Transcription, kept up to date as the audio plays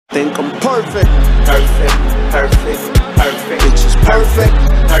Think I'm perfect. Perfect, perfect, perfect. It's just perfect.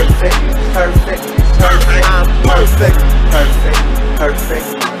 Perfect, perfect, perfect. I'm perfect. Perfect,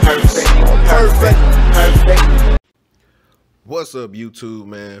 perfect, perfect, perfect. What's up, YouTube,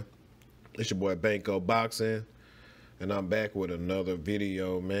 man? It's your boy BancoBoxing, and I'm back with another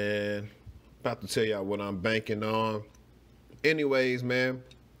video, man. About to tell y'all what I'm banking on. Anyways, man,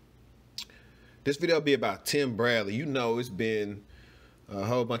 this video will be about Tim Bradley. You know, it's been a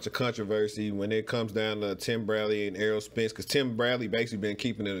whole bunch of controversy when it comes down to Tim Bradley and Errol Spence, because Tim Bradley basically been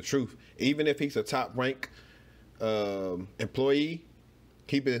keeping it the truth. Even if he's a top rank employee,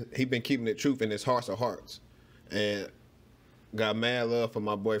 he been keeping the truth in his hearts of hearts. And got mad love for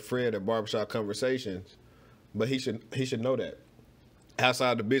my boy Fred at Barbershop Conversations, but he should know that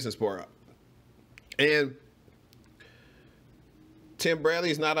outside the business part. And Tim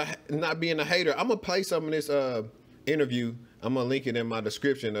Bradley is not being a hater. I'm gonna play some of this interview. I'm gonna link it in my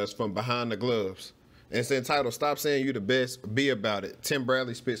description. That's from Behind the Gloves. And it's entitled "Stop Saying You the Best, Be About It." Tim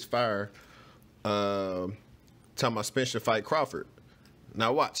Bradley spits fire. Talking about Spence should fight Crawford.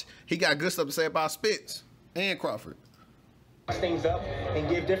 Now watch. He got good stuff to say about Spence and Crawford. Things up and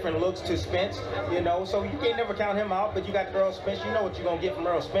give different looks to Spence, you know, so you can't never count him out. But you got Errol Spence, you know what you're gonna get from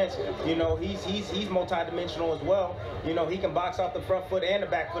Errol Spence. You know, he's multi-dimensional as well. You know, he can box off the front foot and the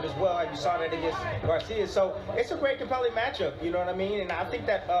back foot as well, as you saw that against Garcia. So it's a great compelling matchup, you know what I mean? And I think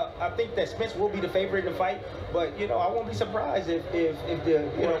that Spence will be the favorite in the fight, but you know, I won't be surprised if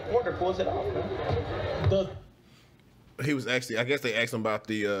the Porter pulls it off, man. He was actually, I guess they asked him about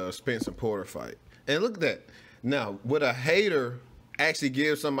the Spence and Porter fight, and look at that. Now, would a hater actually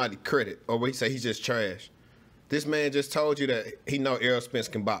give somebody credit, or would he say he's just trash? This man just told you that he know Errol Spence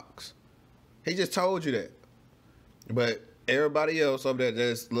can box. He just told you that. But everybody else over there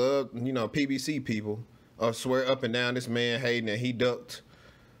just love, you know, PBC people, or swear up and down this man hating that he ducked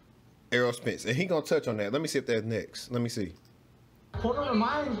Errol Spence. And he gonna touch on that. Let me see if that's next. Let me see. Porter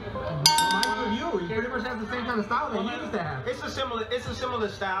reminds you of you. He pretty much has the same kind of style that he used to have. It's a similar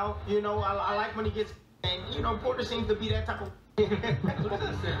style. You know, I like when he gets. And, you know, Porter seems to be that type of...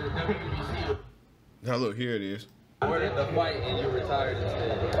 Now, look, here it is. Ordered the fight and you retired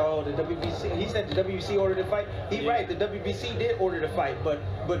instead. Oh, the WBC. He said the WBC ordered the fight. He's right. The WBC did order the fight. But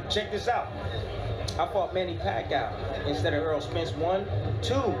check this out. I fought Manny Pacquiao instead of Errol Spence. 1,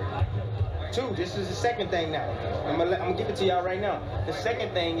 2. This is the second thing now. I'm gonna give it to y'all right now. The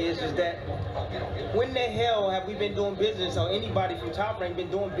second thing is that when the hell have we been doing business, or anybody from Top Rank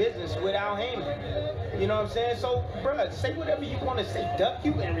been doing business without Heyman? You know what I'm saying? So, bruh, say whatever you want to say. Duck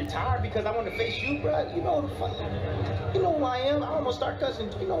you and retire because I want to face you, bruh. You know the fuck. You know who I am. I almost start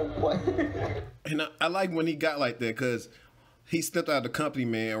cussing. You know what? And I like when he got like that, because he stepped out of the company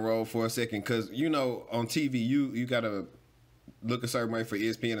man role for a second. Because, you know, on TV, you gotta look a certain way for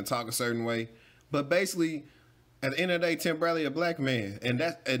ESPN and talk a certain way. But basically, at the end of the day, Tim Bradley a black man, and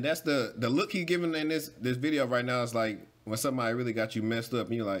that's the look he giving in this video right now. Is like when somebody really got you messed up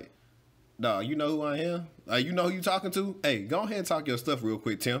and you're like, dawg, you know who I am? You know who you talking to? Hey, go ahead and talk your stuff real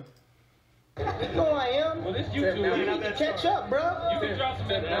quick, Tim. You know who I am. Well, this YouTube. You need to catch up, bro. You can drop some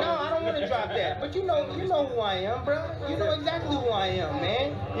that. No, I don't want to drop that. But you know who I am, bro. You know exactly who I am,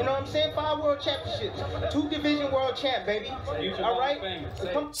 man. You know what I'm saying? 5 world championships, 2 division world champ, baby. All right.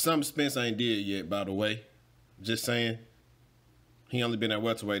 Something Spence ain't did yet, by the way. Just saying. He only been at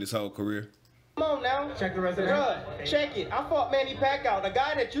welterweight his whole career. Come on now. Check the resume. Bruh, check it. I fought Manny Pacquiao, the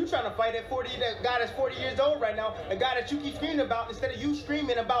guy that you trying to fight at 40, that guy that's 40 years old right now, the guy that you keep screaming about instead of you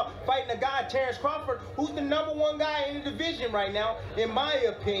screaming about fighting a guy, Terence Crawford, who's the #1 guy in the division right now, in my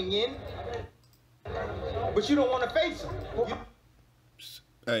opinion. But you don't want to face him.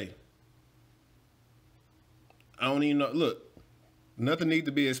 Hey. I don't even know. Look, nothing needs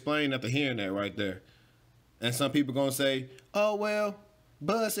to be explained after hearing that right there. And some people going to say, oh, well,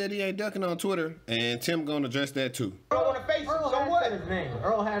 Bud said he ain't ducking on Twitter, and Tim gonna address that too. I don't want to face him, so what? His name.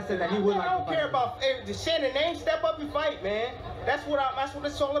 Earl has said that he would like to fight. I don't care about saying the name. Step up and fight, man. That's what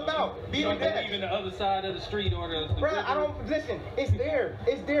it's all about. You don't believe in the other side of the street or the Bruh, I don't listen. It's there.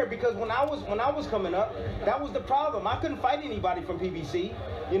 It's there because when I was coming up, that was the problem. I couldn't fight anybody from PBC.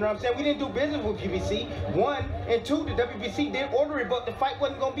 You know what I'm saying? We didn't do business with PBC. 1 and 2, the WBC did order it, but the fight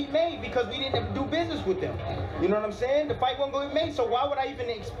wasn't gonna be made because we didn't do business with them. You know what I'm saying? The fight wasn't gonna be made. So why would I even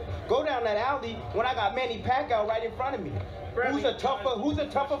go down that alley when I got Manny Pacquiao right in front of me? Who's a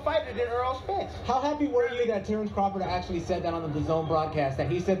tougher fighter than Errol Spence? How happy were you that Terence Crawford actually said that on the DAZN broadcast, that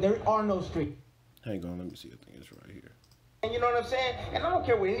he said there are no streets? Hang on, let me see. I think it's right here. And you know what I'm saying? And I don't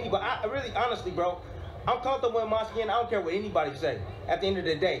care what anybody. I really, honestly, bro, I'm comfortable in my skin. I don't care what anybody say. At the end of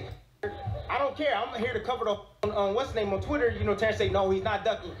the day, I don't care. I'm here to cover the on what's his name on Twitter, you know, Terence say, no, he's not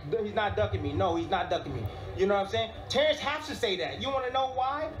ducking me. No, he's not ducking me. You know what I'm saying? Terence has to say that. You want to know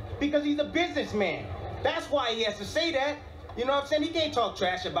why? Because he's a businessman. That's why he has to say that. You know what I'm saying? He can't talk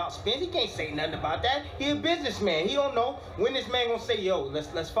trash about Spence. He can't say nothing about that. He a businessman. He don't know when this man gonna say, yo,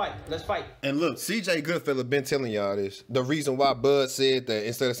 let's fight. Let's fight. And look, CJ Goodfellow been telling y'all this. The reason why Bud said that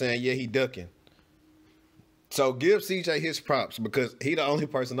instead of saying, yeah, he ducking. So give CJ his props because he the only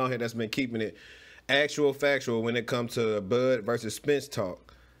person on here that's been keeping it actual factual when it comes to Bud versus Spence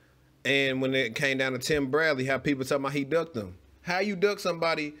talk. And when it came down to Tim Bradley, how people talking about he ducked him. How you duck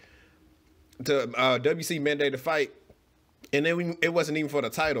somebody to WC mandated fight, and then it wasn't even for the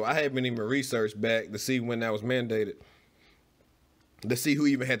title. I haven't even researched back to see when that was mandated, to see who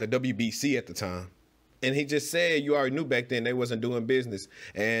even had the WBC at the time. And he just said you already knew back then they wasn't doing business.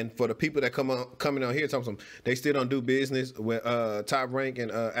 And for the people that coming on here talking some, they still don't do business with Top Rank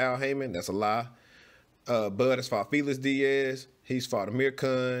and Al Heyman, that's a lie. Bud has fought Felix Diaz. He's fought Amir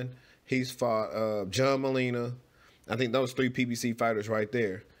Khan. He's fought John Molina. I think those 3 PBC fighters right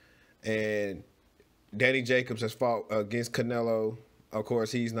there. And Danny Jacobs has fought against Canelo. Of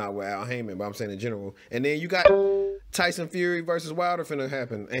course, he's not with Al Heyman, but I'm saying in general. And then you got Tyson Fury versus Wilder finna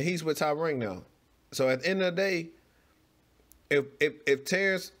happen, and he's with Top Rank now. So at the end of the day, if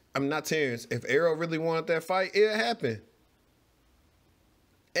Terence, I'm not Terence, if Errol really wanted that fight, it'll happen.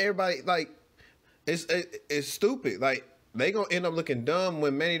 Everybody, like, it's stupid. Like, they gonna end up looking dumb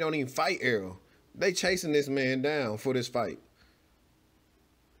when Manny don't even fight Errol. They chasing this man down for this fight.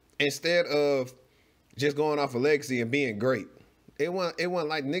 Instead of just going off a legacy and being great. It wasn't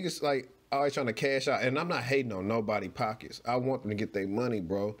like niggas like always trying to cash out. And I'm not hating on nobody pockets. I want them to get their money,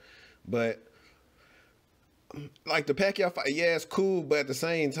 bro. But like the Pacquiao fight, yeah, it's cool, but at the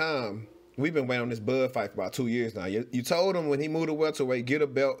same time, we've been waiting on this Bud fight for about 2 years now. You told him when he moved to welterweight, get a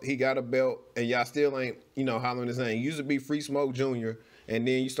belt, he got a belt, and y'all still ain't, you know, hollering his name. He used to be Free Smoke Jr., and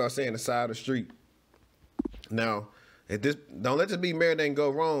then you start saying the side of the street. Now, if this, don't let this be married and go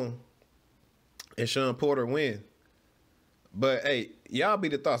wrong and Sean Porter win. But hey, y'all be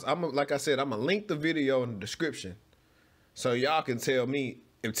the thoughts. Like I said, I'm gonna link the video in the description so y'all can tell me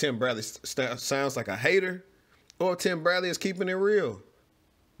if Tim Bradley sounds like a hater or if Tim Bradley is keeping it real,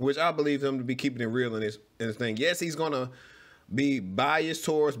 which I believe him to be keeping it real in this thing. Yes, he's gonna be biased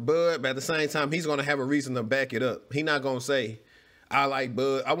towards Bud, but at the same time, he's gonna have a reason to back it up. He's not gonna say, I like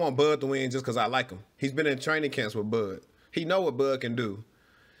Bud. I want Bud to win just because I like him. He's been in training camps with Bud. He know what Bud can do.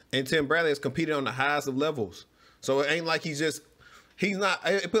 And Tim Bradley has competed on the highest of levels. So it ain't like he's not,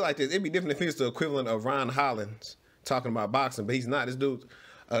 put it like this, it'd be different if he was the equivalent of Ron Hollins talking about boxing, but he's not. This dude's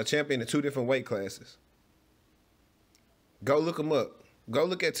a champion in 2 different weight classes. Go look him up. Go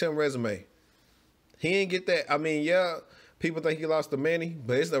look at Tim's resume. He ain't get that. I mean, yeah, people think he lost to Manny,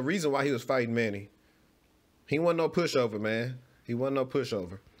 but it's the reason why he was fighting Manny. He wasn't no pushover, man. He wasn't no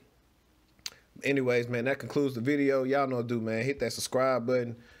pushover. Anyways, man, that concludes the video. Y'all know what to do, man. Hit that subscribe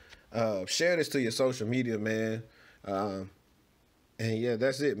button. Share this to your social media, man. And yeah,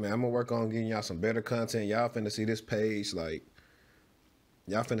 that's it, man. I'm gonna work on getting y'all some better content. Y'all finna see this page, like,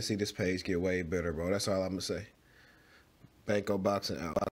 y'all finna see this page get way better, bro. That's all I'm gonna say. BancoBoxing out.